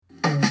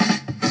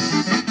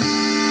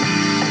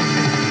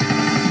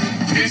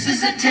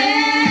is a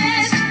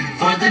test.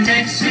 For the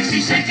next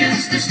 60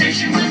 seconds, the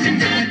station will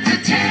conduct a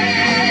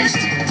test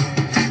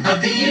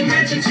of the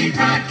emergency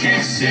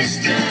broadcast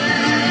system.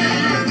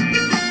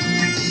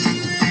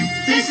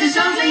 This is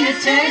only a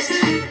test.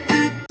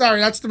 Sorry,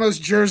 that's the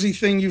most Jersey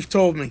thing you've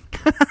told me.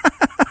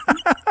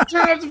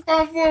 Turn up the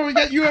phone for we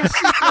got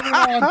UFC coming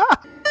on.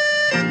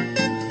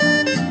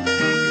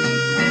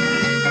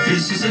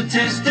 This is a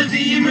test of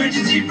the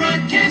emergency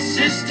broadcast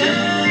system.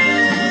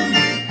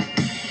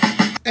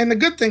 And the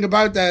good thing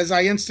about that is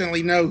I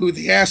instantly know who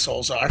the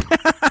assholes are. The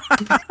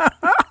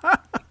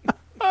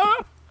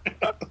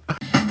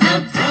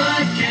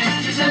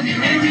broadcasters of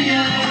your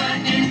area,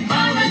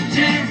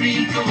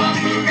 involuntary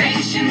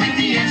cooperation with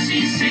the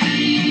FCC,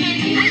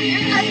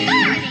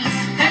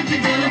 have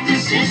developed a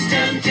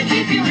system to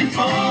keep you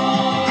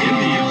informed in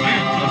the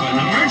event of an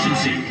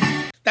emergency.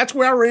 That's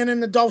where I ran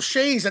into Dolph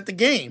Shays at the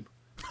game.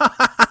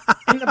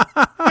 And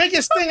the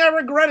biggest thing I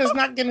regret is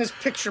not getting his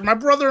picture. My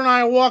brother and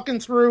I are walking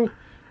through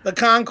the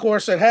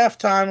concourse at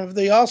halftime of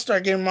the All-Star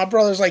game. And my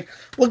brother's like,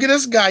 look at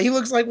this guy. He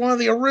looks like one of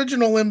the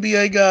original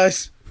NBA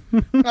guys.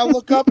 And I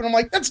look up and I'm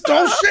like, that's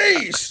Dolph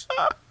Shays.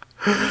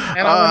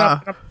 And I went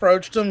up and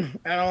approached him.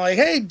 And I'm like,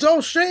 hey,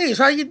 Dolph Shays,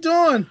 how you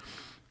doing?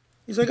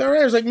 He's like, all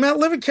right. I was like, Matt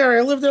Livicari.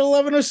 I lived at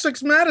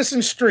 1106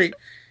 Madison Street.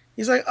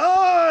 He's like,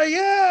 oh,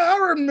 yeah,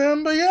 I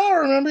remember.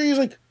 He's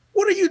like,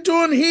 what are you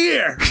doing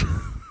here?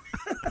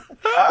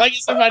 Like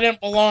as if I didn't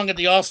belong at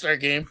the All-Star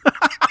game.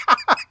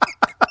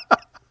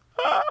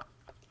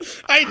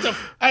 I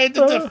had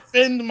to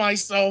defend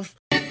myself.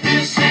 If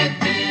this had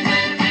been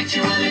an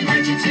actual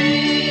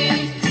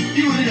emergency,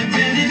 you would have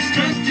been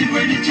instructed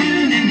where to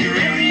tune in your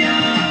area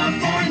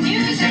for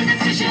news and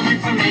official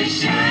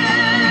information.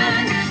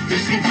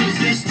 This concludes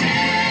this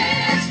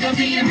test of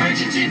the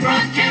emergency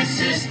broadcast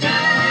system.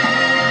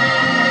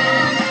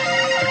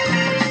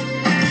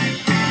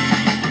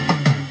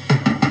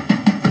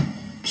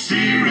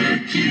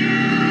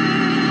 Syracuse.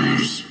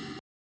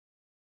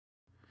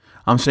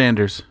 I'm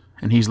Sanders,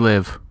 and he's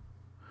Liv,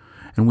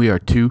 and we are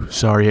two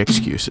sorry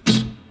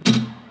excuses.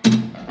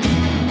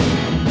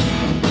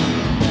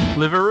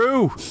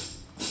 Liveroo!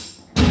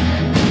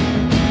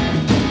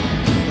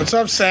 What's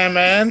up, Sam,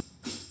 man?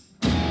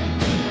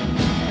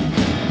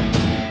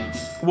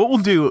 What we'll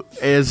do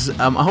is,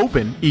 I'm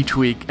hoping each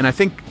week, and I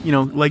think,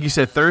 like you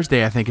said,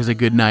 Thursday, I think, is a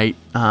good night.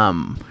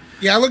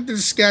 Yeah, I looked at the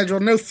schedule.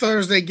 No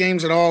Thursday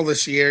games at all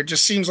this year. It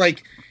just seems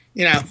like,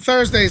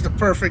 Thursday is the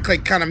perfect,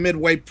 kind of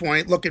midway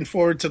point, looking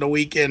forward to the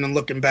weekend and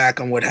looking back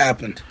on what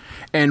happened.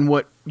 And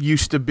what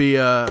used to be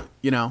an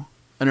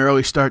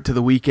early start to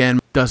the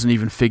weekend doesn't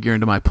even figure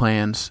into my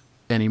plans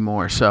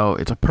anymore. So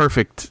it's a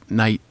perfect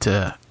night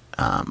to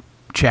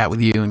chat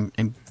with you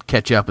and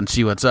catch up and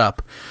see what's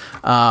up.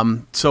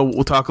 So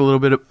we'll talk a little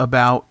bit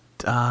about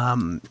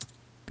the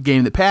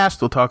game that passed.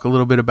 We'll talk a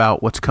little bit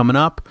about what's coming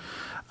up.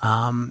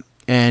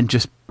 And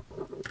just,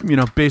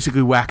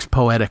 basically wax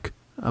poetic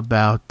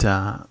about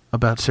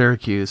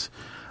Syracuse.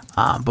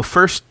 But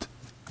first,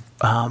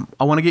 I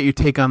want to get your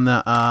take on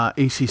the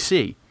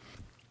ACC.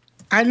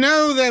 I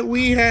know that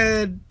we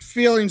had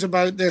feelings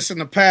about this in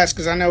the past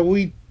because I know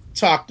we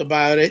talked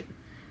about it.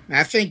 And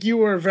I think you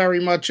were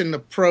very much in the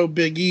pro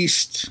Big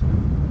East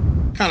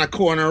kind of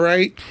corner,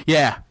 right?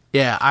 Yeah.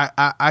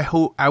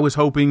 I was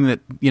hoping that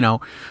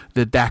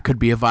that could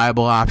be a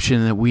viable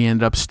option, that we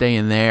end up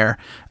staying there.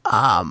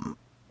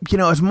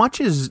 As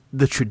much as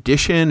the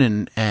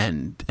tradition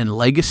and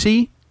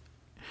legacy,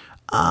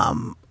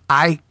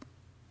 I,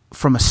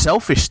 from a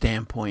selfish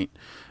standpoint,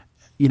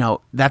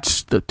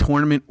 that's the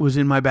tournament was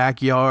in my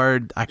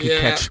backyard. I could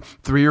catch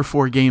 3 or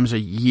 4 games a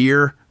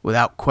year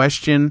without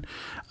question.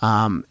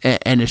 And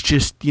it's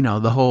just,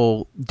 the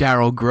whole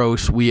Darryl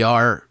Gross, we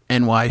are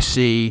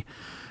NYC,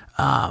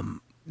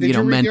 Did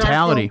you read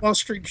mentality. The Wall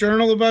Street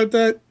Journal about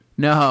that?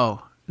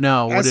 No.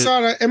 I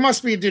saw it. It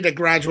must be a dude that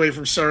graduated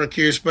from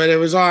Syracuse, but it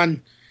was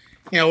on,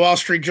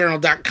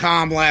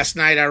 wallstreetjournal.com last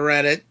night. I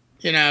read it,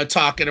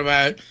 talking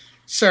about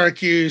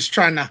Syracuse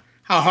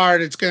how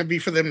hard it's going to be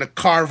for them to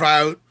carve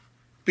out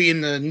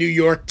being the New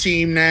York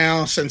team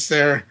now, since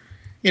they're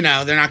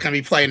not going to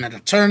be playing at a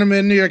tournament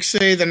in New York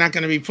City. They're not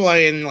going to be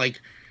playing like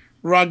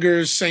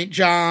Rutgers, St.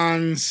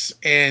 John's,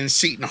 and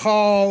Seton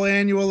Hall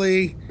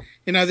annually.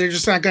 They're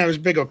just not going to have as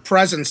big a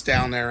presence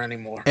down there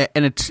anymore.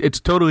 And it's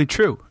totally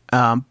true,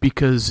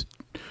 because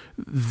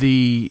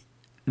the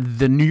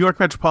New York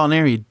metropolitan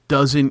area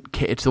doesn't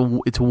care. It's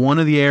one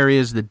of the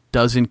areas that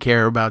doesn't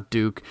care about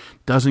Duke,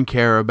 doesn't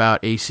care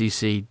about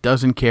ACC,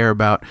 doesn't care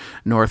about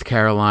North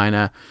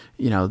Carolina.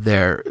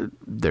 They're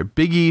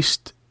Big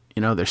East.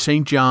 They're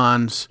St.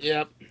 John's.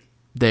 Yep.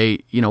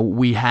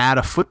 We had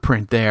a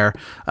footprint there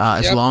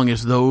as long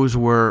as those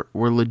were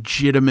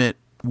legitimate,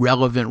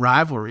 relevant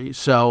rivalries.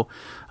 So,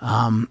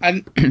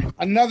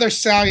 another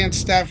salient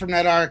stat from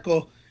that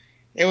article.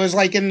 It was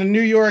like in the New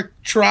York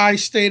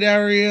tri-state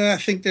area, I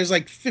think there's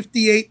like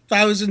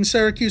 58,000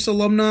 Syracuse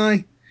alumni.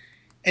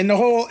 And the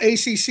whole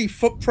ACC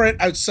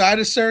footprint outside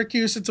of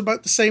Syracuse, it's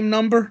about the same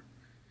number,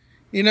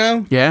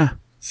 Yeah.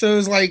 So it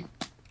was like,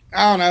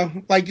 I don't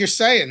know, like you're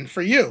saying,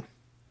 for you.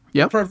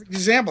 Yep. Perfect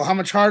example. How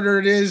much harder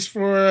it is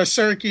for a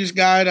Syracuse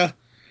guy to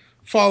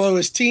follow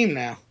his team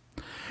now.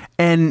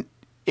 And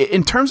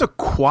in terms of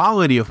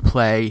quality of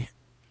play,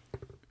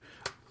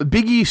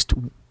 Big East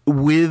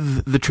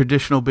with the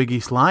traditional Big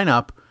East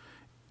lineup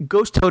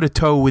goes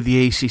toe-to-toe with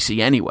the ACC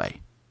anyway.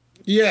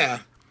 Yeah.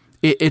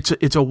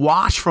 It's a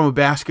wash from a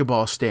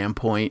basketball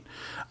standpoint.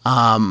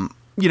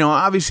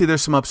 Obviously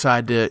there's some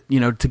upside to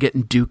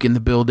getting Duke in the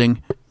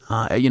building,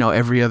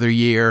 every other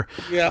year.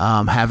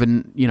 Yeah.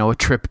 Having, a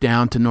trip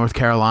down to North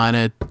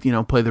Carolina,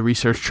 play the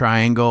Research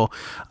Triangle.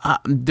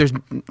 There's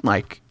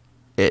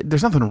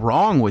nothing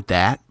wrong with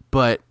that,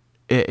 but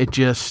it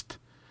just,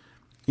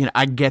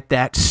 I get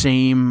that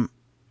same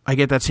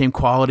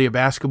quality of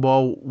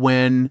basketball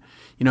when,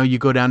 you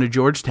go down to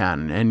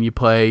Georgetown and you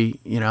play,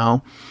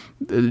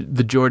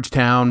 the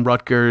Georgetown,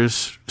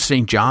 Rutgers,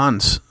 St.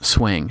 John's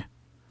swing.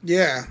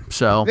 Yeah.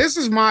 So this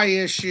is my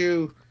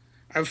issue.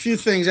 I have a few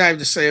things I have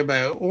to say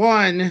about it.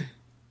 One,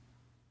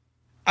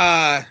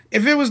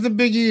 if it was the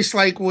Big East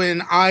like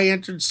when I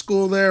entered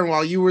school there and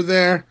while you were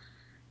there,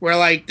 where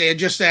like they had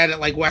just added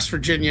like West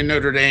Virginia,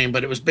 Notre Dame,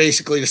 but it was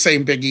basically the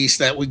same Big East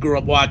that we grew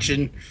up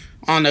watching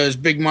on those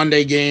big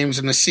Monday games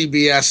and the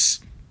CBS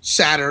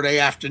Saturday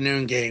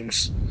afternoon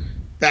games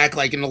back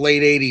like in the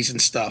late 80s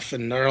and stuff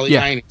and the early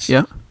 90s.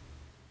 Yeah.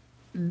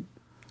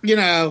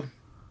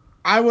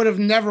 I would have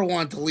never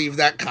wanted to leave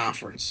that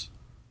conference.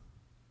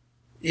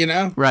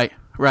 Right.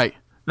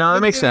 No,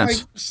 that makes sense.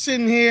 Like,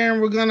 sitting here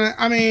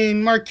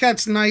and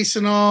Marquette's nice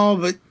and all,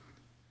 but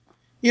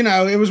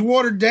it was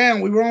watered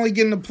down. We were only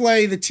getting to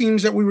play the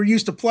teams that we were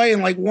used to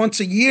playing like once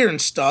a year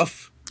and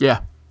stuff.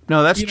 Yeah.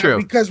 No, that's true.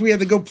 Because we had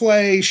to go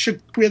play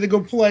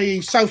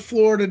South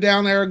Florida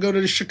down there, go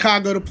to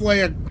Chicago to play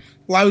a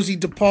lousy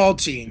DePaul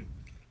team.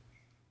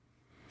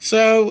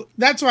 So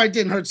that's why it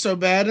didn't hurt so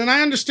bad. And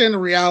I understand the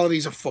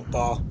realities of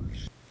football.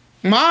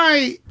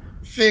 My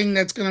thing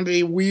that's going to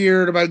be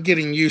weird about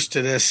getting used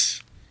to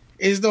this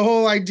is the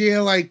whole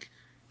idea,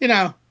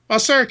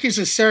 Syracuse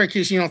is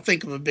Syracuse, you don't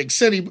think of a big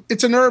city.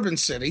 It's an urban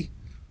city.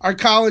 Our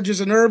college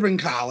is an urban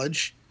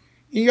college.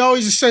 You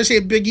always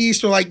associate Big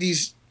East with like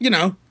these,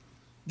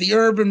 the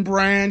urban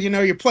brand.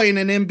 You're playing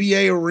in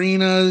NBA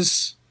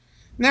arenas.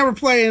 Now we're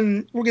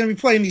going to be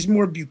playing these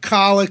more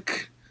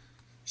bucolic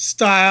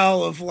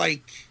style of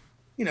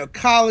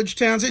college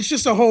towns. It's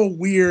just a whole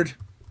weird,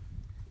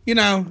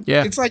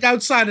 it's like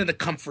outside of the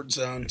comfort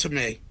zone to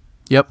me.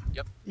 Yep.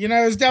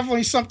 There's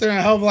definitely something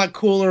a hell of a lot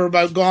cooler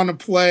about going to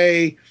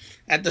play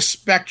at the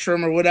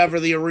Spectrum or whatever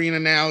the arena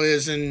now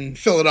is in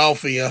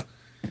Philadelphia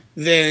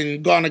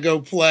than going to go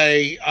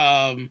play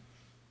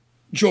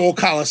Joel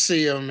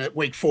Coliseum at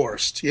Wake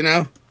Forest,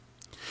 It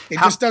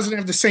just doesn't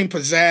have the same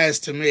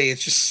pizzazz to me.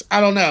 It's just,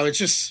 I don't know.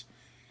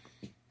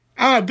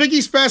 Big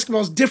East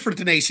basketball is different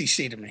than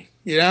ACC to me,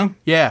 Yeah.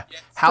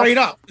 Straight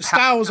up. The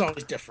style was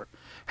always different.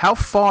 How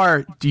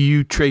far do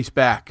you trace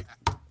back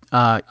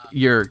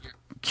your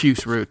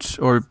Cuse roots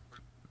or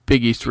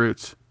Big East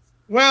roots?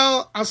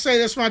 Well, I'll say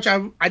this much.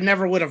 I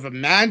never would have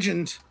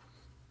imagined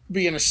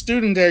being a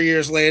student there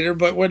years later,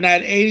 but when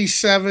that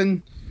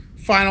 87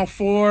 Final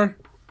Four,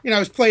 it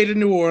was played in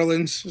New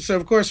Orleans, so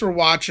of course we're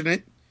watching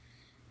it,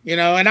 and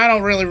I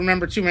don't really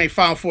remember too many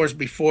Final Fours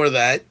before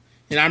that.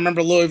 I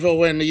remember Louisville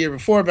winning the year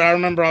before, but I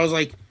remember I was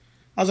like,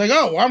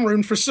 oh, I'm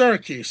rooting for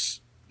Syracuse.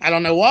 I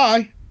don't know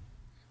why,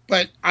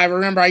 but I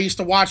remember I used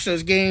to watch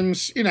those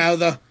games,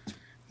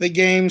 the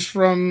games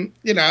from,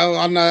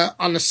 on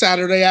the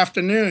Saturday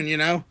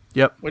afternoon,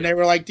 Yep. When they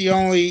were like the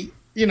only,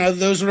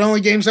 those were the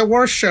only games that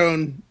were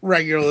shown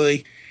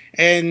regularly.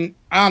 And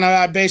I don't know,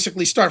 I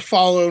basically start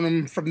following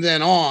them from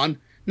then on.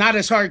 Not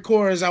as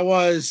hardcore as I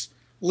was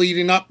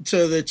leading up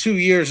to the 2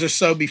 years or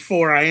so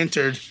before I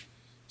entered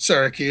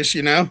Syracuse,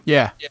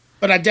 Yeah.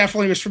 But I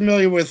definitely was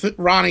familiar with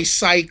Ronnie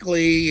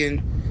Cycli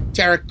and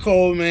Derek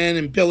Coleman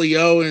and Billy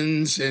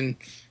Owens and,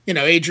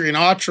 Adrian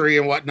Autry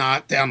and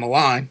whatnot down the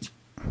line.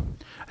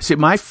 See,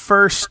 my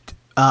first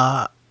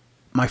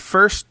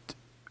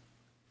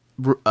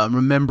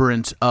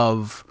remembrance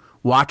of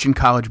watching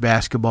college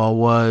basketball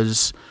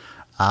was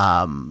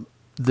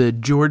the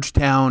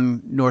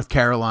Georgetown, North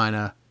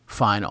Carolina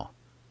final.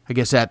 I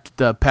guess at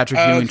the Patrick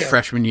Ewing's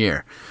freshman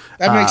year.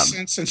 That makes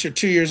sense since you're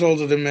 2 years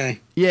older than me.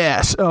 Yeah,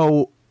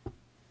 so,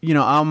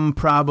 I'm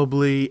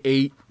probably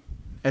 8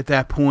 at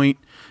that point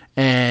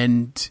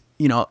and,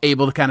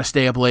 able to kind of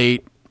stay up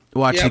late,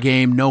 watch the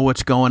game, know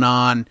what's going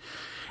on.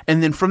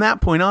 And then from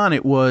that point on,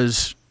 it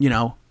was,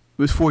 it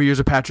was 4 years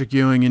of Patrick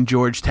Ewing in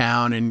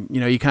Georgetown, and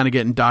you kind of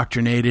get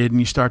indoctrinated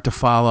and you start to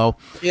follow.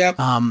 Yep.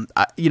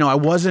 I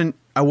wasn't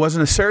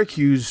a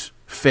Syracuse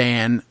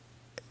fan,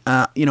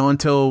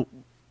 until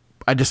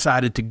I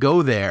decided to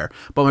go there.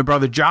 But my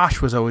brother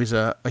Josh was always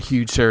a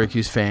huge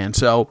Syracuse fan.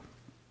 So,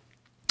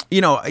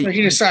 Or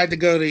he decided to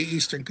go to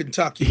Eastern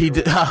Kentucky. He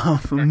did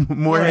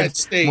Moorhead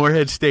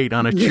State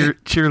on a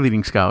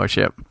cheerleading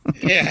scholarship.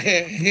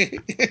 Yeah.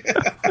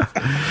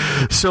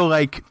 So,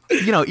 like,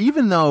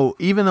 even though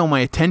my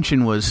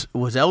attention was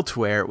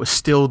elsewhere, it was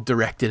still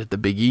directed at the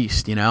Big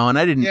East. And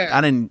I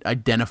didn't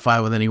identify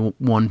with any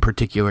one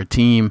particular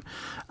team,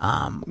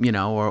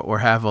 or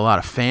have a lot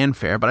of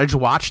fanfare. But I just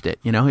watched it.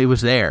 It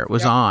was there. It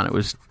was on. It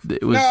was.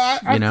 It was. I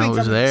think it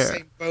was I'm there. in the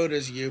same boat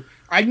as you.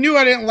 I knew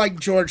I didn't like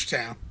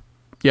Georgetown.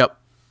 Yep.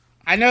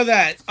 I know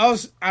that.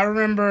 I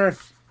remember,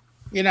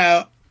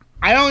 I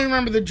only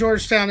remember the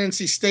Georgetown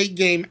NC State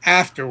game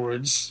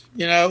afterwards.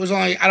 It was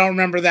only, I don't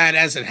remember that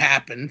as it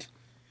happened.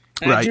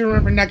 And right. I do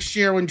remember next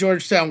year when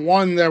Georgetown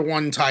won their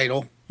one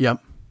title.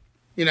 Yep.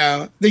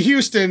 The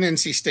Houston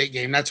NC State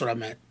game, that's what I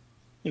meant.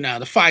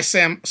 The Phi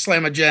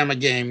Slamma Jamma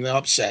game, the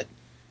upset.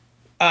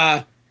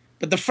 But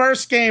the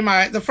first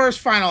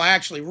final I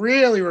actually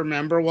really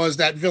remember was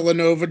that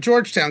Villanova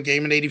Georgetown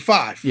game in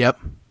 '85. Yep.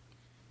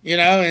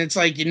 And it's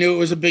like you knew it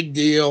was a big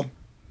deal.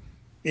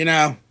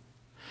 I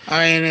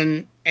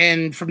mean,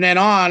 and from then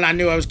on, I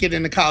knew I was getting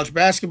into college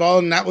basketball,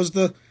 and that was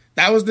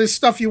the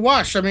stuff you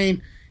watched. I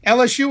mean,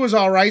 LSU was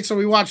all right, so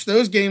we watched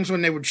those games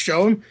when they would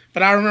show them.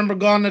 But I remember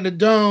going to the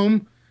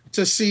Dome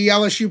to see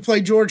LSU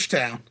play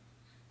Georgetown.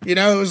 It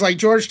was like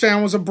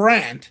Georgetown was a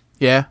brand.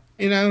 Yeah.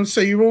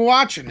 So you were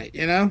watching it.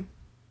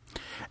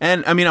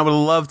 And I mean, I would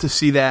love to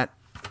see that.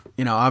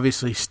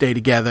 Obviously stay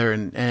together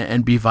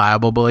and be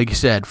viable. But like you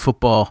said,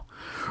 football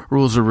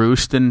rules a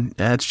roost, and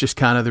that's just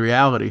kind of the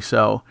reality.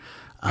 So,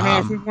 I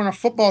mean, if we weren't a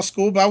football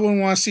school, but I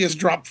wouldn't want to see us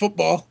drop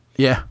football.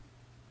 Yeah.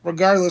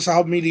 Regardless of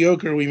how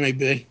mediocre we may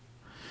be.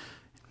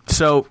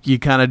 So you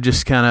kind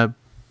of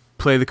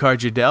play the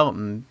cards you dealt,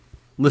 and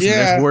listen,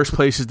 there's worse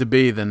places to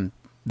be than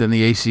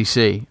the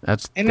ACC.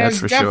 That's for sure. And there's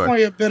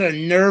definitely a bit of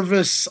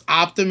nervous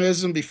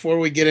optimism before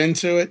we get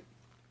into it.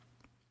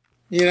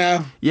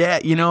 Yeah,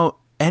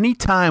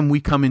 anytime we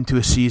come into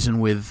a season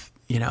with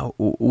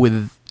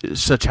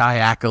such high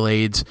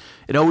accolades,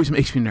 it always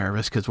makes me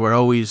nervous because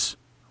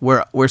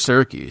we're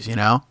Syracuse,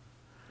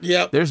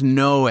 Yep. There's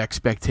no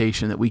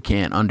expectation that we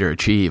can't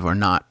underachieve or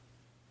not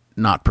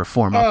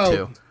perform up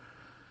to.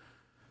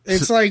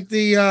 It's like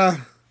the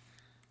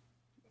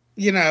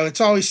it's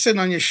always sitting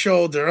on your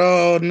shoulder.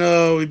 Oh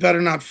no, we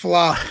better not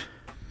flop.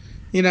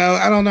 I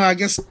don't know. I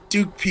guess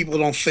Duke people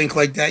don't think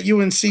like that.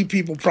 UNC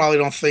people probably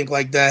don't think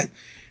like that.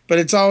 But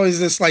it's always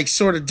this like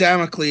sort of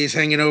Damocles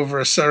hanging over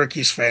a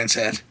Syracuse fan's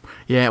head.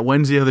 Yeah,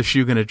 when's the other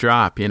shoe going to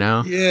drop,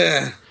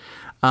 Yeah.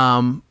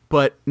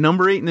 But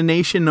number 8 in the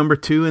nation, number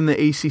 2 in the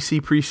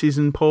ACC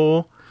preseason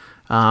poll.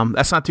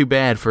 That's not too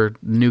bad for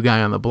the new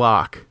guy on the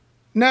block.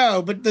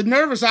 No, but the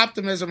nervous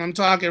optimism I'm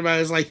talking about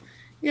is like,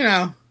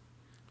 all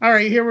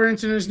right, here we're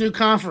into this new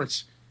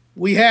conference.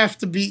 We have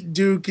to beat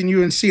Duke and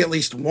UNC at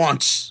least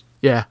once.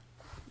 Yeah.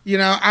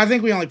 I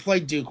think we only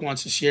played Duke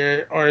once this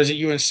year, or is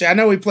it UNC? I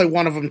know we played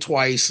one of them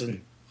twice.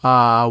 And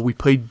we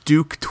played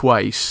Duke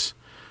twice,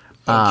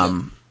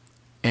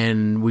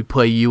 and we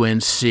play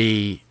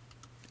UNC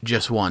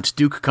just once.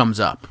 Duke comes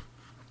up.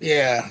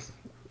 Yeah.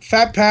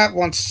 Fat Pat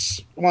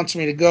wants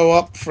me to go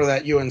up for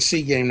that UNC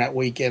game that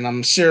weekend.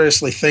 I'm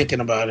seriously thinking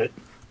about it.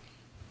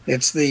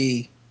 It's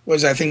January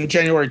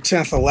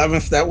 10th,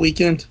 11th that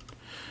weekend?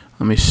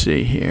 Let me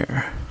see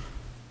here.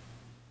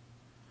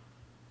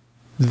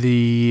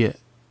 The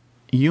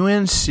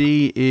UNC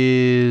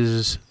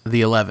is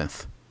the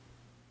 11th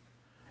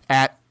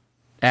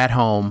at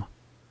home,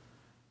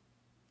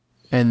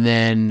 and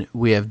then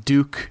we have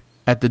Duke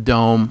at the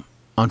Dome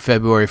on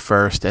February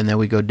 1st, and then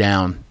we go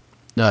down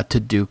to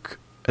Duke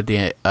at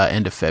the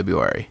end of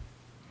February.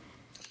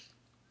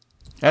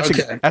 That's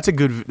a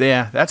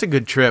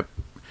good trip.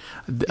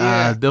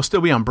 They'll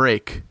still be on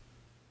break.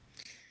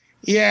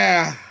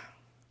 Yeah.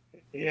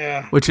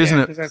 Which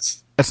isn't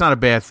that's not a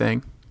bad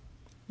thing.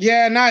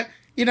 Yeah, not.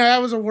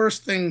 That was a worse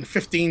thing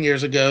 15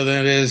 years ago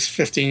than it is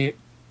 15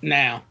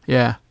 now.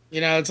 Yeah.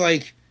 It's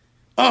like,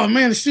 oh,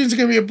 man, the students are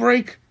going to be a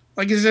break.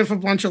 Like as if a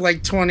bunch of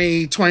like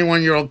 20,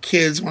 21-year-old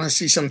kids want to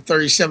see some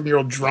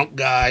 37-year-old drunk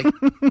guy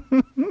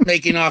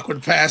making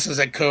awkward passes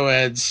at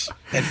co-eds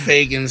at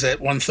Fagan's at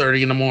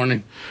 1:30 in the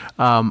morning.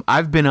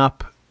 I've been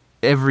up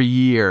every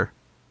year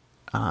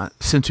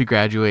since we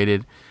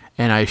graduated,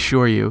 and I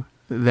assure you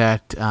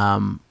that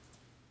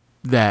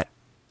that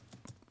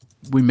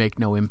we make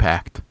no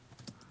impact.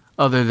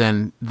 Other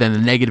than the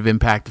negative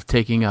impact of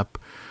taking up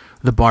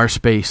the bar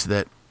space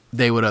that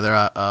they would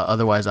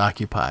otherwise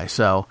occupy.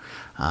 So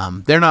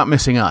they're not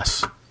missing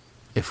us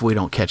if we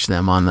don't catch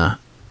them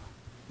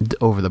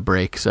over the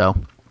break. So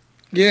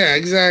yeah,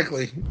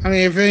 exactly. I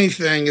mean, if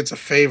anything, it's a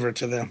favor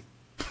to them,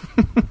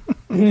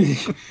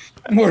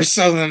 more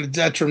so than a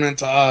detriment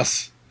to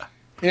us.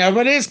 But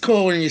it is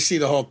cool when you see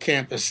the whole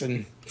campus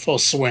in full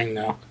swing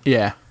now.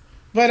 Yeah,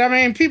 but I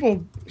mean,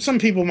 some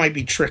people might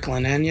be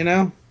trickling in.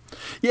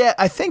 Yeah,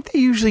 I think they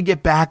usually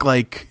get back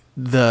like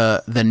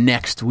the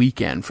next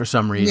weekend for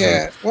some reason.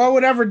 Yeah, well,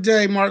 whatever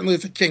day Martin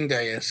Luther King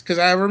Day is, because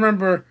I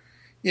remember,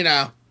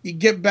 you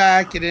get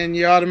back, and then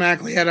you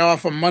automatically head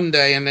off on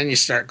Monday, and then you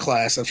start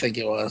class, I think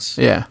it was.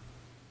 Yeah.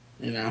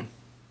 You know.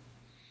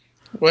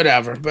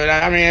 Whatever. But,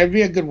 I mean, it'd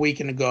be a good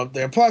weekend to go up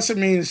there. Plus, it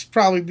means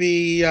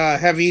probably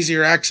have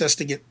easier access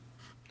to get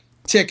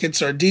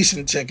tickets or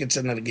decent tickets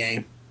into the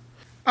game.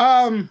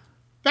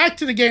 Back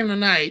to the game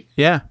tonight.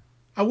 Yeah.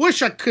 I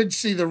wish I could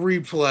see the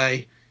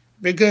replay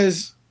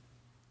because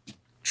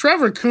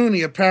Trevor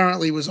Cooney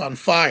apparently was on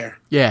fire.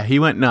 Yeah, he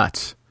went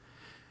nuts.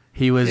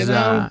 He was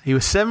he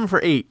was 7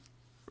 for 8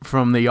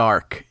 from the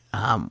arc,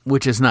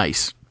 which is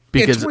nice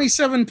because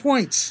 27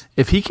 points.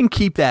 If he can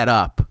keep that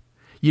up,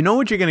 you know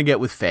what you're going to get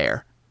with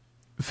Fair.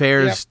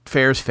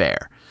 Fair's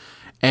fair,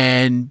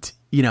 and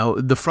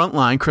the front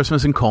line,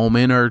 Christmas and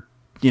Coleman are.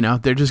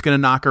 They're just going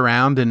to knock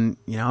around, and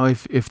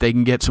if they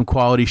can get some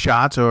quality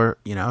shots or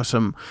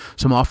some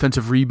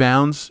offensive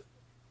rebounds,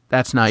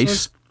 that's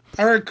nice.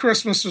 I heard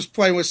Christmas was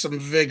playing with some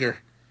vigor.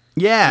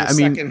 Yeah, in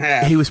the second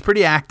half. He was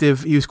pretty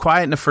active. He was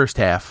quiet in the first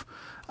half.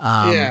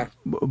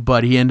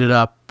 But he ended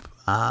up,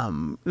 I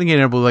think he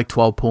ended up with like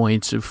 12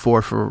 points,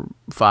 4 for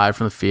 5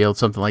 from the field,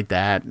 something like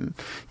that, and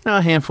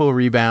a handful of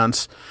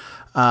rebounds.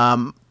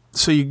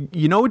 So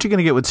you know what you're going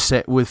to get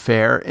with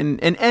Fair, and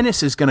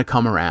Ennis is going to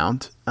come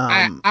around.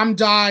 I'm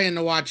dying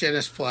to watch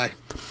Ennis play.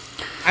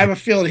 I have a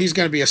feeling he's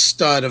going to be a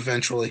stud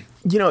eventually.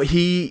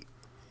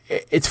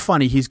 It's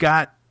funny. He's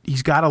got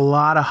a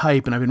lot of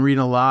hype, and I've been reading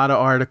a lot of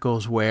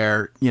articles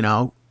where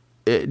can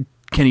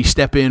he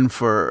step in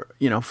for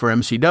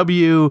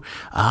MCW?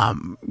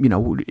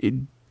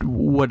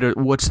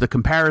 What's the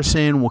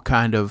comparison? What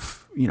kind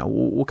of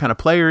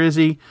player is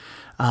he?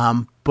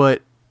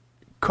 But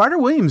Carter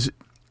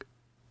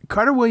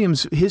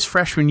Williams, his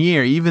freshman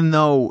year, even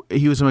though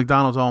he was a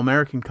McDonald's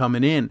All-American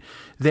coming in,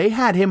 they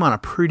had him on a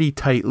pretty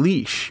tight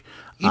leash.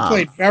 He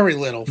played very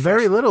little.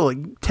 Very little,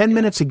 like 10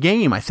 minutes a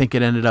game, I think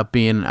it ended up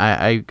being.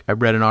 I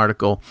read an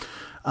article.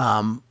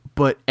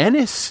 But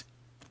Ennis,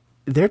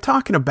 they're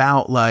talking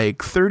about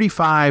like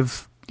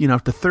 35, to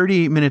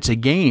 38 minutes a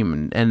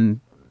game.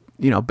 And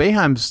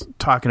Boeheim's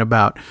talking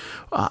about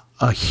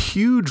a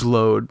huge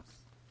load.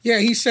 Yeah,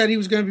 he said he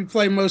was going to be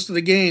playing most of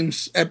the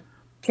games at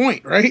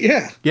point, right?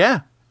 Yeah. Yeah.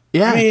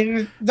 Yeah. I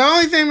mean, the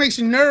only thing that makes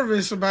me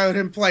nervous about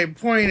him playing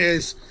point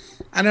is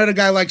I know the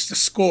guy likes to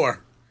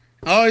score.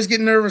 I always get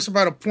nervous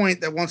about a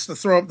point that wants to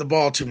throw up the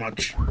ball too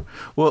much.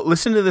 Well,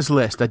 listen to this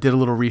list. I did a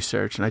little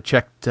research and I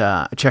checked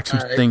some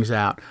things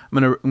out.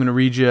 I'm gonna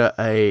read you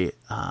a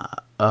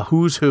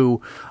who's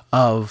who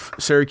of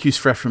Syracuse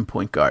freshman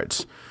point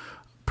guards: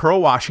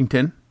 Pearl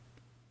Washington,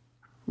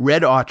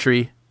 Red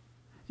Autry,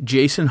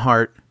 Jason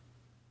Hart,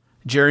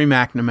 Jerry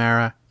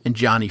McNamara, and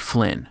Johnny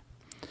Flynn.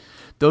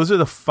 Those are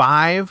the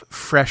 5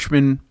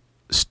 freshman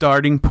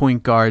starting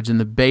point guards in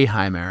the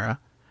Boeheim era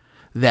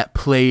that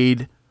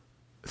played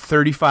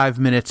 35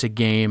 minutes a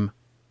game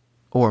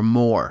or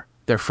more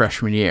their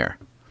freshman year.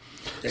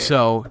 Damn.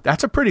 So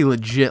that's a pretty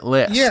legit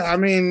list. Yeah, I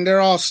mean, they're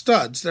all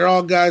studs. They're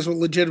all guys with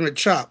legitimate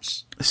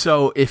chops.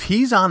 So if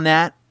he's on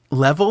that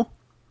level,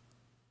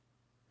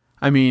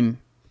 I mean,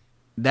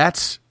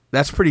 that's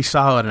pretty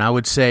solid. And I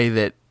would say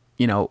that,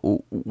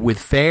 with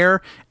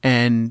Fair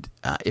and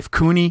if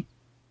Cooney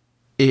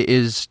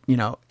is,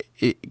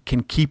 it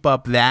can keep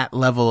up that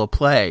level of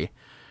play,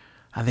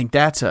 I think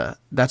that's a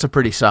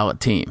pretty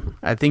solid team.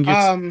 I think you're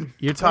talking.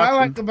 What I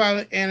like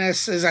about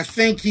Ennis is I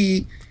think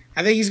he's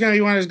going to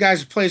be one of those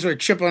guys who plays with a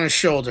chip on his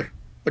shoulder,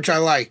 which I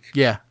like.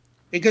 Yeah,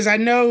 because I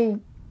know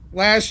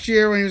last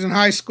year when he was in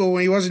high school,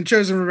 when he wasn't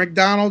chosen for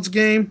McDonald's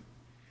game,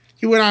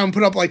 he went out and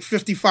put up like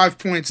 55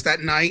 points that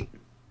night.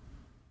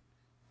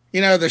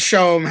 To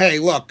show him, hey,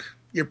 look,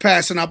 you're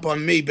passing up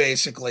on me,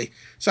 basically.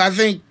 So I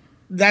think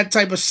that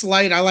type of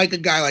slight, I like a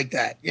guy like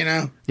that,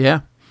 Yeah.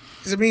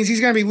 Because it means he's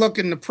going to be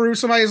looking to prove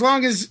somebody as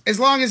long as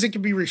it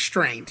can be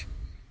restrained,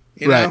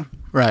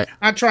 Right.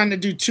 Not trying to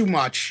do too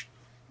much,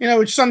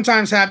 which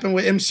sometimes happened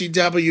with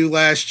MCW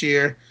last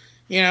year.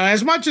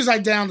 As much as I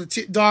dogged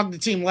the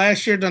team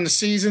last year during the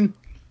season,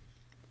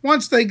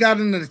 once they got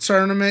into the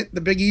tournament,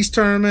 the Big East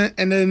tournament,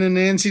 and then in the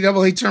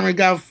NCAA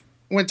tournament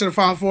went to the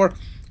Final Four,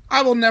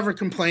 I will never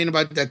complain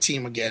about that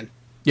team again.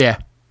 Yeah.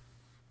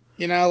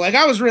 We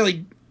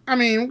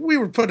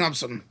were putting up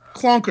some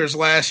clunkers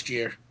last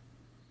year.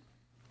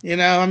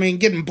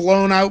 Getting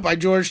blown out by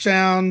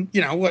Georgetown,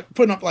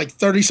 putting up like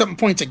 30-something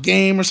points a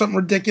game or something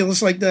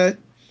ridiculous like that.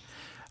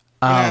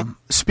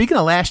 Speaking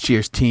of last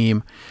year's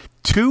team,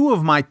 2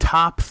 of my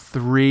top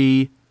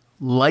 3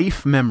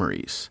 life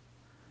memories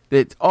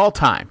that all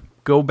time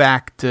go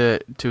back to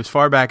as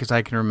far back as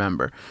I can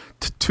remember.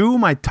 2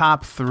 of my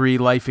top 3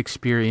 life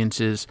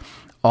experiences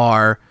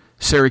are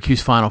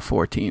Syracuse Final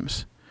Four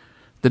teams.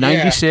 The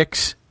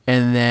 96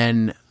 and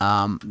then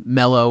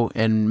Mello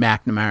and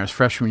McNamara's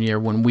freshman year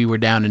when we were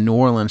down in New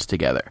Orleans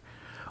together.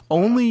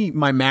 Only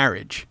my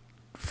marriage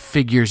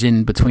figures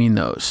in between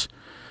those.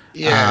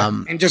 Yeah,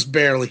 and just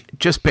barely.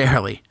 Just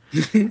barely.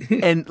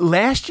 And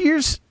last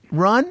year's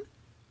run,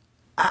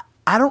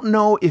 I don't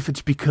know if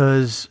it's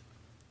because,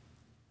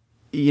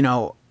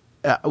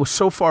 I was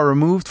so far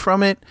removed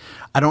from it.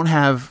 I didn't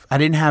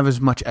have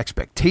as much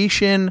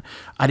expectation.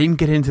 I didn't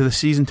get into the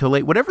season till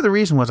late. Whatever the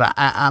reason was,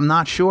 I'm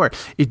not sure.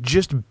 It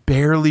just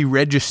barely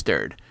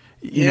registered.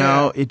 You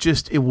know,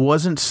 it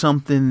wasn't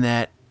something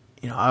that,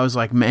 you know, I was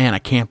like, man, I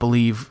can't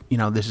believe, you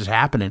know, this is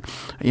happening.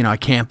 You know, I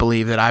can't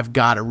believe that I've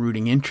got a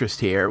rooting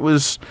interest here. It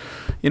was,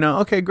 you know,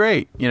 okay,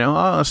 great. You know,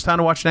 oh, it's time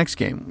to watch the next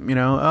game. You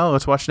know, oh,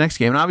 let's watch the next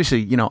game. And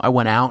obviously, you know, I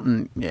went out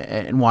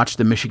and watched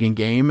the Michigan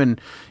game,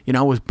 and, you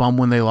know, was bummed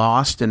when they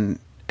lost, and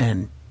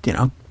you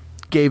know,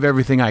 gave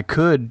everything I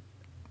could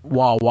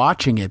while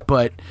watching it.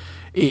 But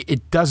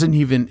it doesn't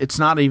even, it's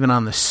not even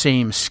on the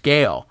same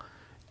scale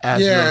as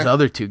those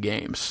other two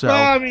games. So,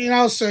 well, I mean,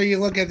 also you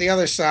look at the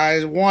other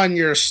side. One,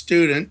 you're a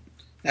student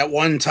at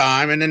one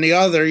time, and then the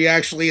other, you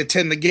actually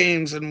attend the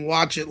games and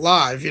watch it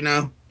live, you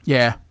know?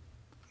 Yeah.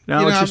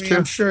 No, it's just true.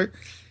 I'm sure.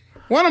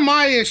 One of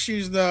my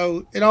issues,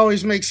 though, it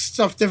always makes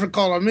stuff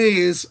difficult on me,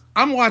 is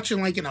I'm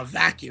watching like in a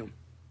vacuum.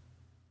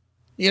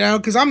 You know,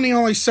 because I'm the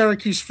only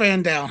Syracuse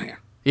fan down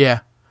here. Yeah.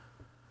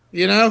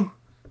 You know?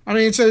 I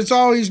mean, so it's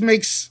always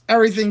makes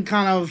everything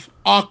kind of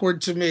awkward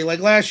to me.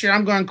 Like last year,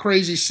 I'm going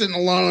crazy sitting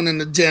alone in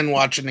the den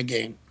watching the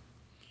game.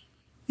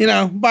 You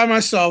know, by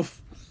myself.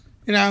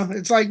 You know,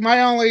 it's like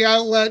my only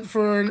outlet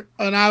for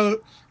an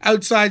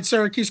outside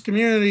Syracuse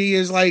community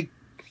is like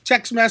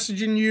text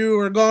messaging you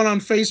or going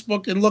on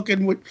Facebook and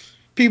looking what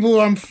people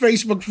who I'm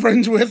Facebook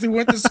friends with who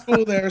went to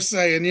school there are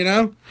saying, you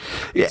know?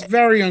 It's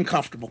very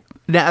uncomfortable.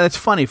 Now, that's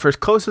funny. For as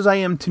close as I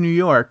am to New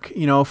York,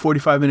 you know, a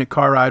 45-minute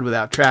car ride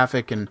without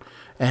traffic and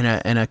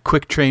a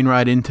quick train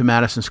ride into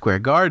Madison Square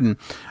Garden,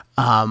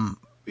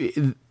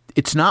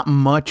 it's not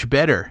much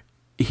better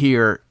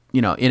here,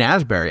 you know, in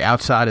Asbury,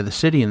 outside of the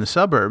city in the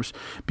suburbs,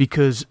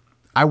 because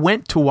I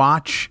went to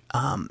watch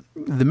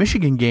the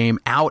Michigan game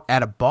out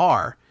at a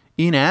bar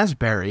in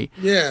Asbury.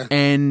 Yeah.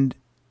 And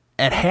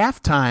at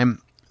halftime,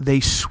 they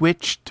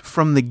switched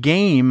from the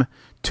game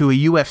to a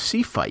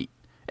UFC fight.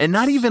 And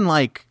not even a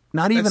so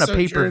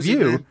pay-per-view,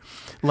 Jersey,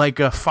 like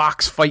a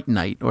Fox Fight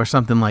Night or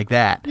something like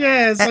that.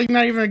 Yeah, it's like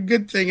not even a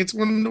good thing. It's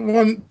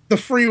one the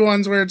free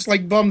ones where it's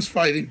like bums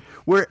fighting.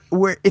 Where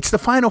it's the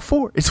Final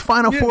Four. It's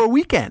Final Four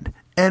weekend.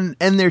 And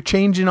they're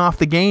changing off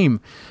the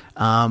game.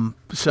 So I'm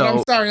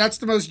sorry, that's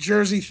the most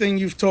Jersey thing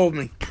you've told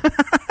me.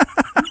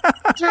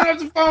 Turn up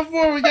the Final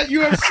Four, we got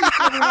UFC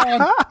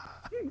coming on.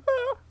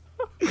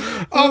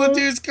 All the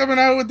dudes coming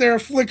out with their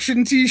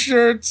Affliction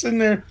t-shirts and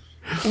their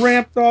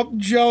ramped up,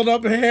 gelled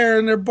up hair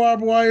and their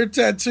barbed wire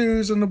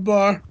tattoos in the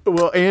bar.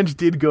 Well, Ange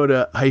did go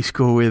to high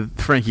school with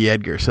Frankie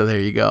Edgar, so there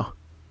you go.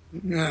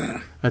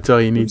 That's all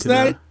you need to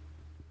know.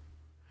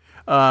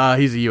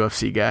 He's a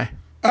UFC guy.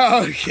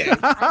 Oh, okay.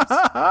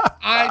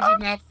 I did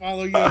not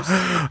follow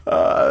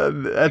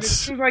UFC. It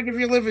seems like if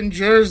you live in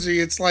Jersey,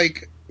 it's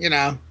like, you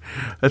know,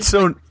 that's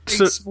so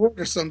sport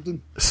or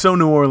something. So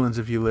New Orleans,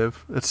 if you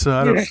live. That's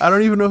I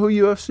don't even know who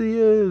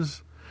UFC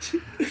is.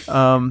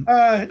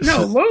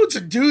 No, loads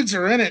of dudes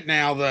are in it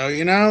now, though.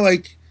 You know,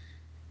 like,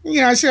 you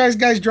know, I see all these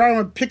guys driving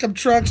with pickup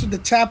trucks with the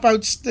tap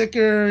out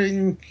sticker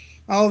and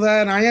all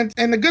that.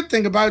 And the good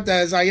thing about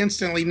that is I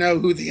instantly know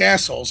who the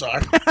assholes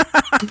are.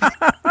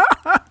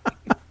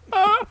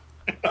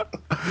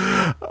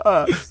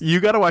 You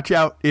got to watch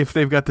out if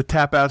they've got the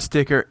tap out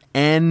sticker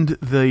and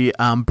the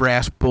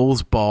brass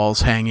bulls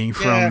balls hanging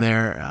from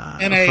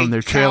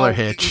their trailer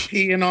hitch,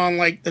 peeing on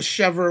like the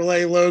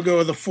Chevrolet logo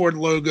or the Ford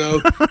logo,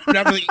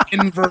 whatever the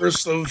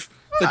inverse of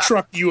the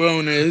truck you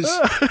own is.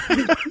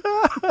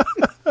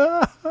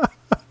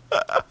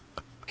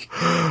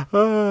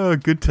 Oh,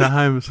 good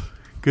times.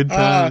 Good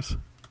times.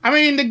 I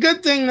mean, the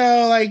good thing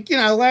though, like, you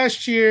know,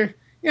 last year,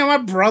 you know, my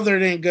brother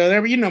didn't go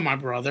there, but you know my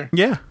brother.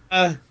 Yeah.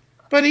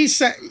 But he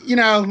said, you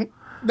know,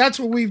 that's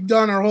what we've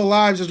done our whole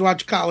lives is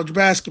watch college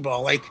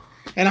basketball. Like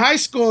in high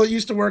school, it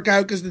used to work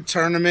out because the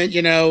tournament,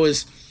 you know,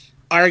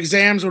 our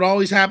exams would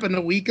always happen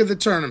the week of the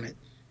tournament.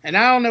 And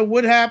I don't know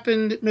what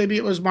happened. Maybe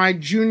it was my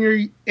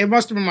it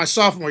must have been my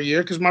sophomore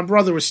year because my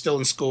brother was still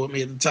in school with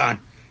me at the time.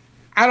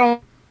 I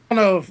don't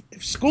know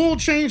if school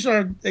changed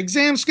our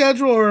exam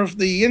schedule or if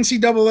the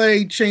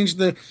NCAA changed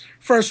the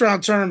first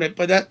round tournament,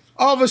 but that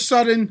all of a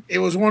sudden it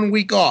was 1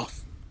 week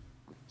off.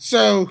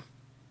 So,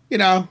 you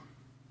know,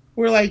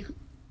 we're like,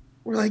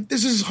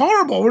 this is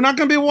horrible. We're not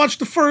going to be able to watch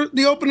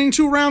the opening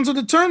 2 rounds of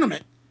the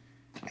tournament.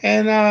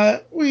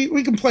 And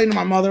we complained to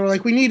my mother. We're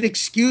like, we need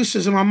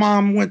excuses. And my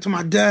mom went to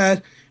my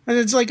dad. And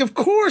it's like, of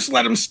course,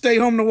 let him stay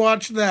home to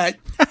watch that.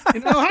 You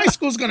know, high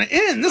school's going to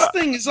end. This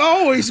thing has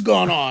always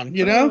gone on,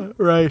 you know?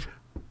 Right.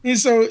 And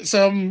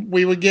so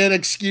we would get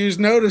excuse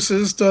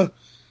notices to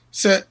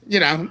say, you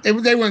know,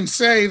 they wouldn't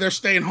say they're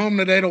staying home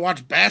today to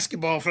watch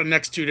basketball for the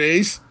next 2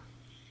 days.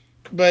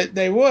 But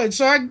they would.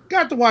 So I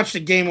got to watch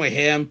the game with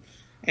him.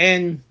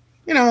 And,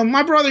 you know,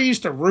 my brother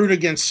used to root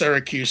against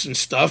Syracuse and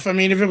stuff. I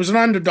mean, if it was an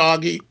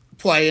underdog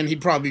playing, he'd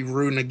probably be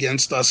rooting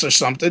against us or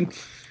something.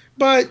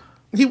 But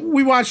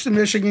we watched the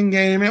Michigan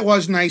game. It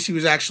was nice he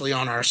was actually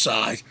on our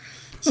side.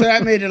 So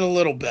that made it a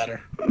little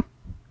better.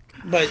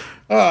 But,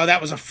 that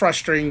was a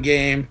frustrating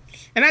game.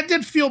 And I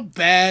did feel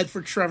bad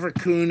for Trevor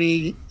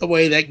Cooney the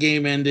way that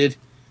game ended.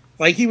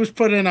 Like, he was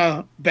put in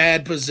a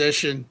bad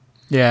position.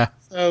 Yeah.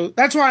 So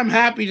that's why I'm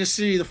happy to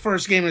see the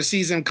first game of the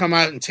season come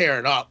out and tear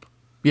it up.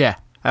 Yeah,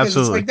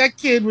 absolutely. It's like that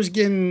kid was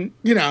getting,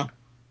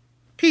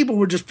 people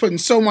were just putting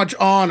so much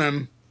on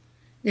him,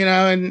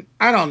 and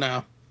I don't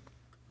know.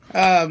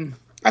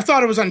 I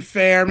thought it was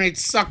unfair. I mean, it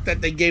sucked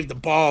that they gave the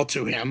ball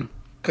to him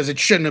because it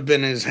shouldn't have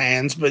been in his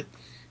hands. But,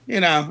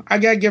 I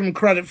got to give him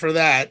credit for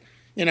that.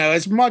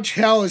 As much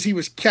hell as he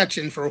was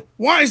catching for,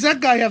 why does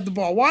that guy have the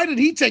ball? Why did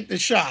he take the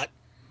shot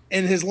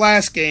in his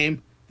last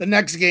game? The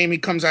next game he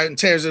comes out and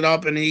tears it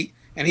up, and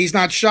he's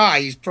not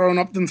shy. He's throwing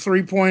up them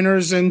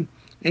 3-pointers and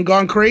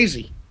gone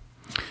crazy.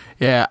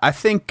 Yeah, I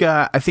think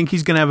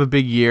he's going to have a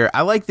big year.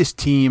 I like this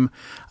team.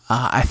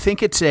 I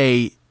think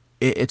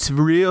it's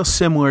real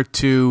similar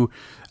to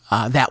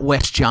that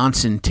Wes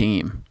Johnson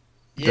team.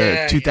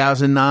 The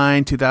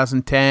 2009,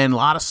 2010, a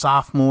lot of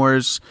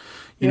sophomores.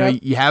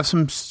 You have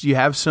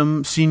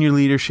some senior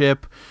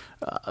leadership,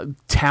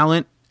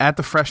 talent at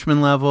the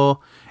freshman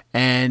level,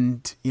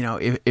 and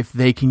if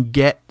they can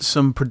get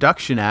some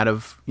production out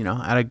of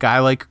a guy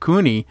like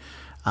Cooney,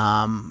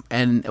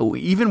 and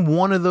even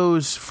one of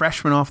those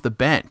freshmen off the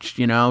bench,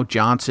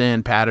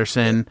 Johnson,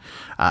 Patterson,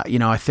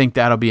 I think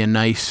that'll be a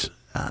nice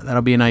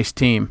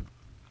team.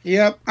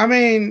 Yep. I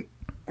mean,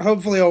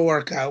 hopefully it'll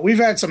work out. We've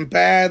had some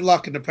bad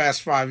luck in the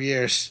past 5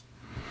 years.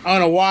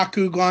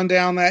 Onawaku gone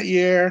down that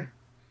year.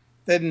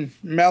 Then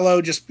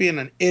Melo just being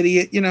an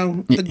idiot.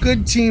 The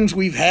good teams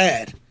we've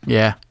had.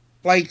 Yeah.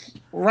 Like,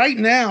 right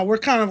now, we're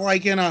kind of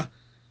like in a,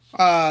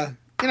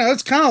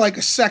 it's kind of like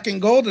a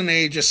second golden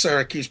age of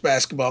Syracuse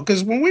basketball.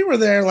 Because when we were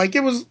there, like,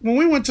 it was, when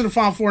we went to the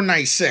Final Four in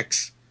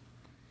 96,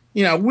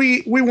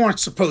 we weren't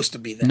supposed to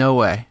be there. No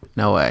way.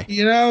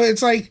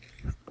 It's like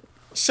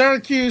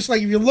Syracuse,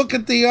 like, if you look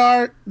at the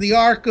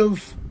arc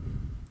of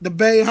the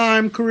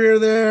Boeheim career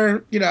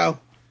there,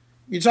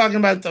 you're talking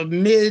about the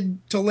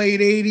mid to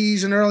late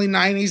 80s and early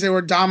 90s. They were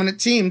a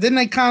dominant team. Then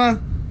they kind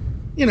of,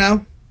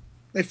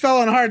 they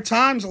fell in hard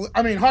times.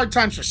 I mean, hard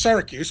times for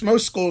Syracuse.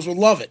 Most schools would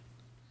love it.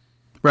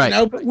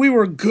 Right. But we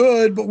were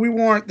good, but we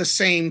weren't the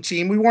same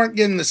team. We weren't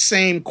getting the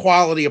same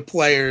quality of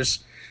players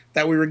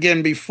that we were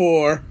getting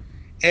before.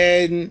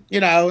 And,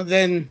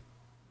 then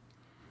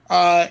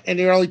in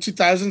the early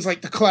 2000s,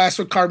 like the class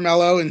with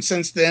Carmelo, and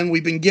since then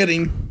we've been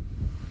getting,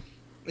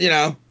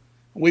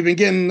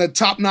 the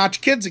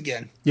top-notch kids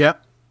again.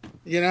 Yep.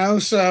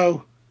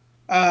 So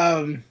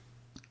I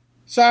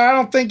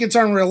don't think it's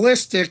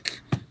unrealistic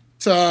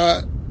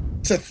to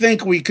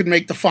think we could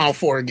make the Final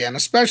Four again,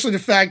 especially the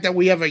fact that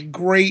we have a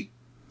great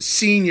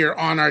senior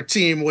on our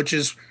team, which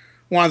is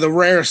one of the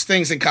rarest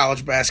things in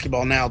college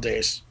basketball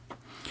nowadays.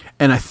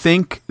 And I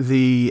think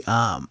the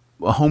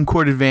home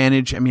court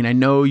advantage, I mean, I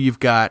know you've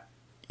got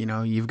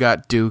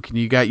Duke and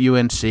you got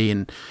UNC,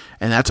 and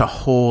that's a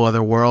whole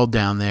other world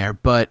down there.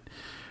 But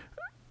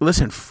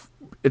listen,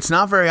 it's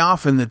not very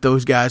often that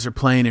those guys are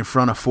playing in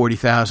front of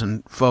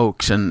 40,000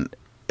 folks, and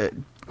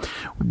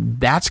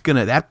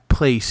that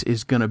place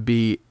is gonna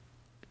be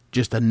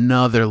just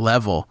another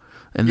level,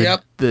 and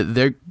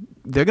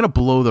they're gonna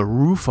blow the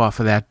roof off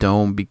of that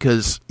dome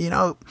because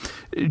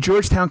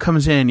Georgetown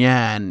comes in,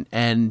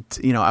 and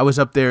I was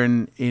up there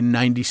in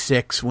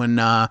 '96 when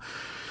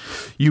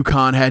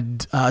UConn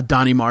had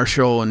Donnie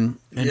Marshall and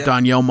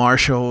Donyell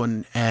Marshall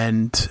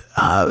and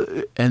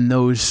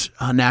those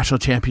national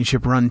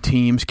championship run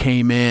teams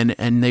came in,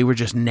 and they were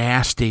just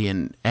nasty,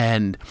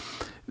 and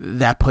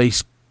that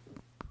place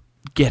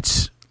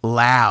gets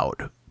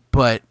loud,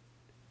 but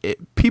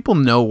people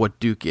know what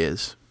Duke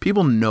is.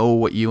 People know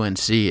what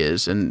UNC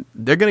is, and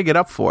they're going to get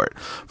up for it.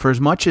 For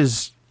as much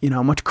as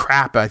much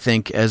crap I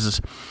think as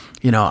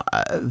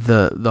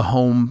the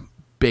home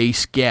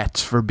base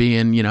gets for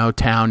being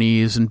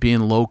townies and being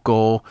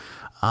local,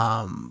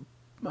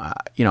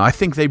 I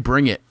think they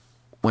bring it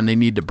when they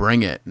need to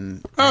bring it.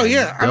 And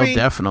they'll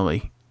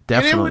definitely.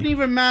 And it wouldn't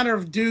even matter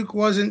if Duke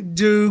wasn't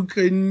Duke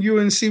and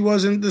UNC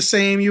wasn't the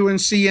same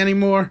UNC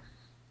anymore.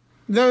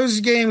 Those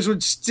games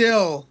would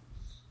still,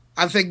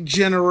 I think,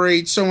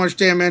 generate so much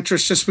damn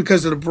interest just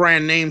because of the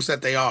brand names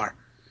that they are.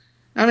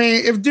 I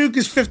mean, if Duke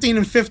is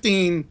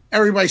 15-15,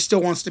 everybody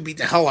still wants to beat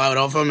the hell out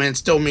of them, and it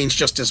still means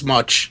just as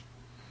much.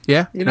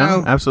 Yeah,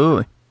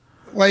 absolutely.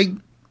 Like,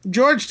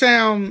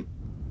 Georgetown,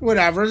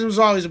 whatever, it was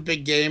always a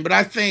big game, but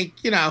I think,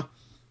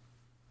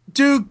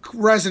 Duke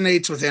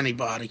resonates with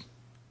anybody.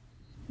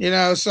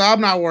 So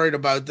I'm not worried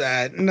about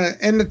that.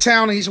 And the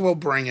townies will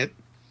bring it.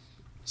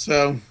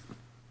 So,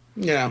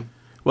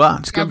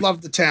 well, I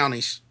love the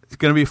townies. It's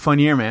going to be a fun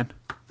year, man.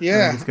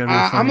 Yeah,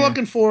 I'm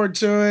looking forward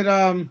to it.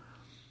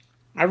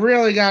 I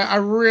really got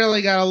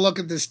to look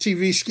at this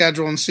TV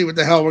schedule and see what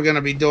the hell we're going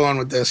to be doing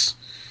with this.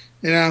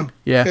 Yeah.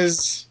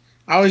 Because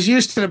I was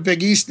used to the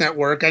Big East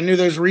Network. I knew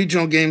those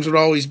regional games would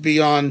always be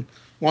on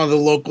one of the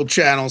local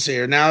channels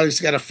here. Now I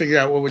just got to figure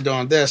out what we're doing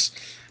with this.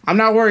 I'm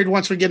not worried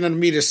once we get into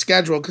meet a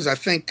schedule because I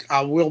think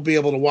I will be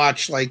able to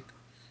watch like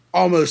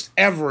almost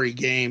every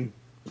game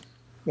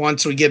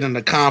once we get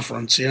into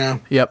conference.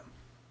 Yep.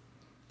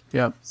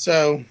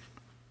 So,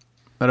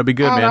 That'll be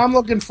good, man. I'm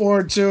looking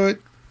forward to it.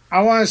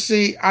 I want to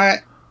see.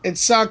 It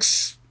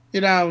sucks,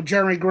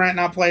 Jeremy Grant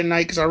not playing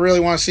tonight because I really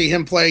want to see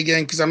him play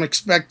again because I'm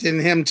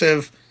expecting him to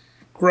have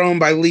grown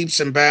by leaps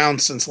and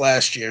bounds since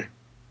last year.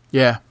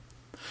 Yeah,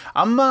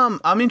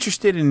 I'm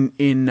interested in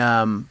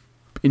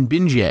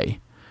Binjay.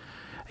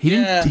 He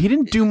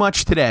didn't do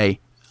much today.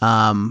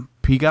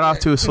 He got off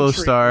to a slow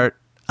start,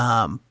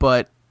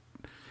 but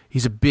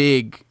he's a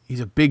big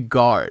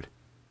guard.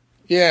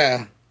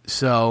 Yeah.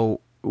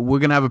 So we're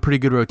gonna have a pretty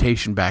good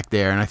rotation back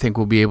there, and I think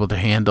we'll be able to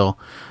handle,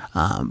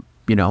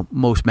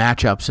 most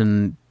matchups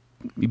and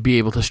be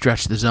able to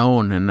stretch the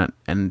zone,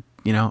 and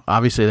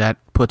obviously that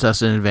puts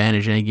us in an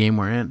advantage any game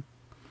we're in.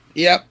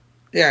 Yep.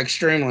 Yeah,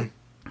 extremely.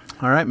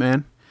 All right,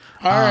 man.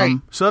 All right.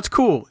 So that's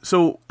cool.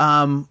 So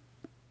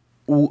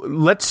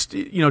let's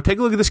take a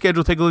look at the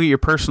schedule, take a look at your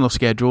personal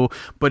schedule.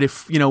 But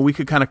if we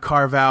could kind of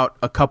carve out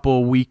a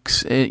couple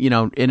weeks,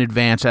 in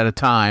advance at a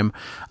time,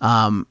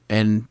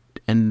 and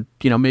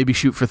maybe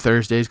shoot for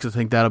Thursdays because I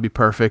think that'll be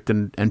perfect,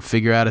 and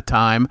figure out a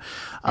time.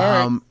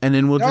 Right. And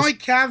then the only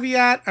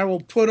caveat I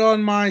will put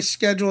on my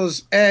schedule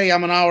is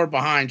I'm an hour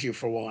behind you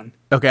for one.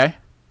 Okay.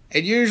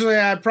 And usually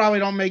I probably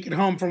don't make it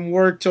home from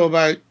work till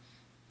about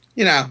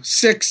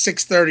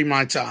 6:30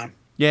 my time.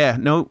 Yeah,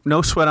 no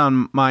sweat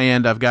on my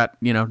end. I've got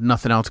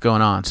nothing else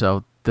going on,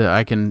 so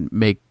I can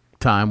make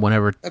time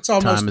whenever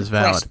time is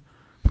valid.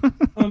 In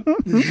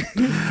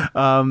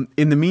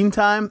the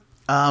meantime,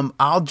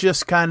 I'll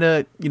just kind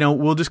of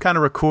we'll just kind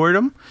of record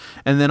them,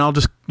 and then I'll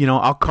just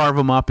I'll carve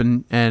them up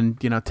and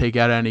take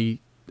out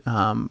any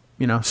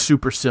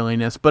super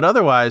silliness, but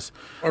otherwise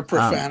or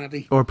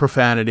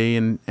profanity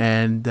and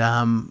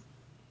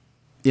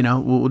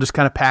we'll just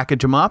kind of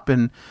package them up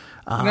and.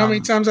 You know how many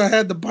times I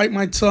had to bite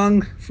my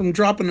tongue from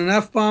dropping an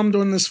F-bomb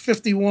during this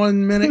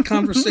 51-minute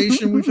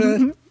conversation we've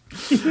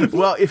had?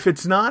 Well, if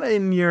it's not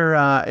in your,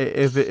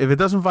 if it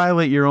doesn't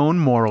violate your own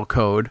moral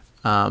code,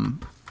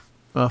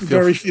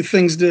 very few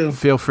things do.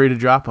 Feel free to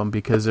drop them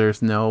because there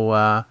is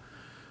no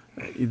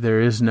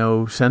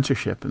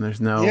censorship and there's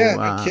no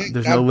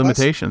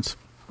limitations.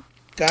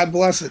 God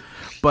bless it.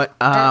 But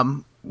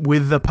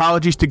with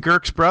apologies to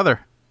Girk's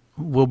brother,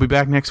 we'll be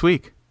back next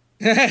week.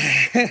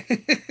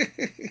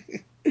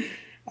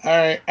 All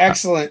right,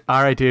 excellent.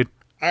 All right, dude.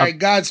 All right,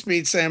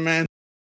 Godspeed, Sandman.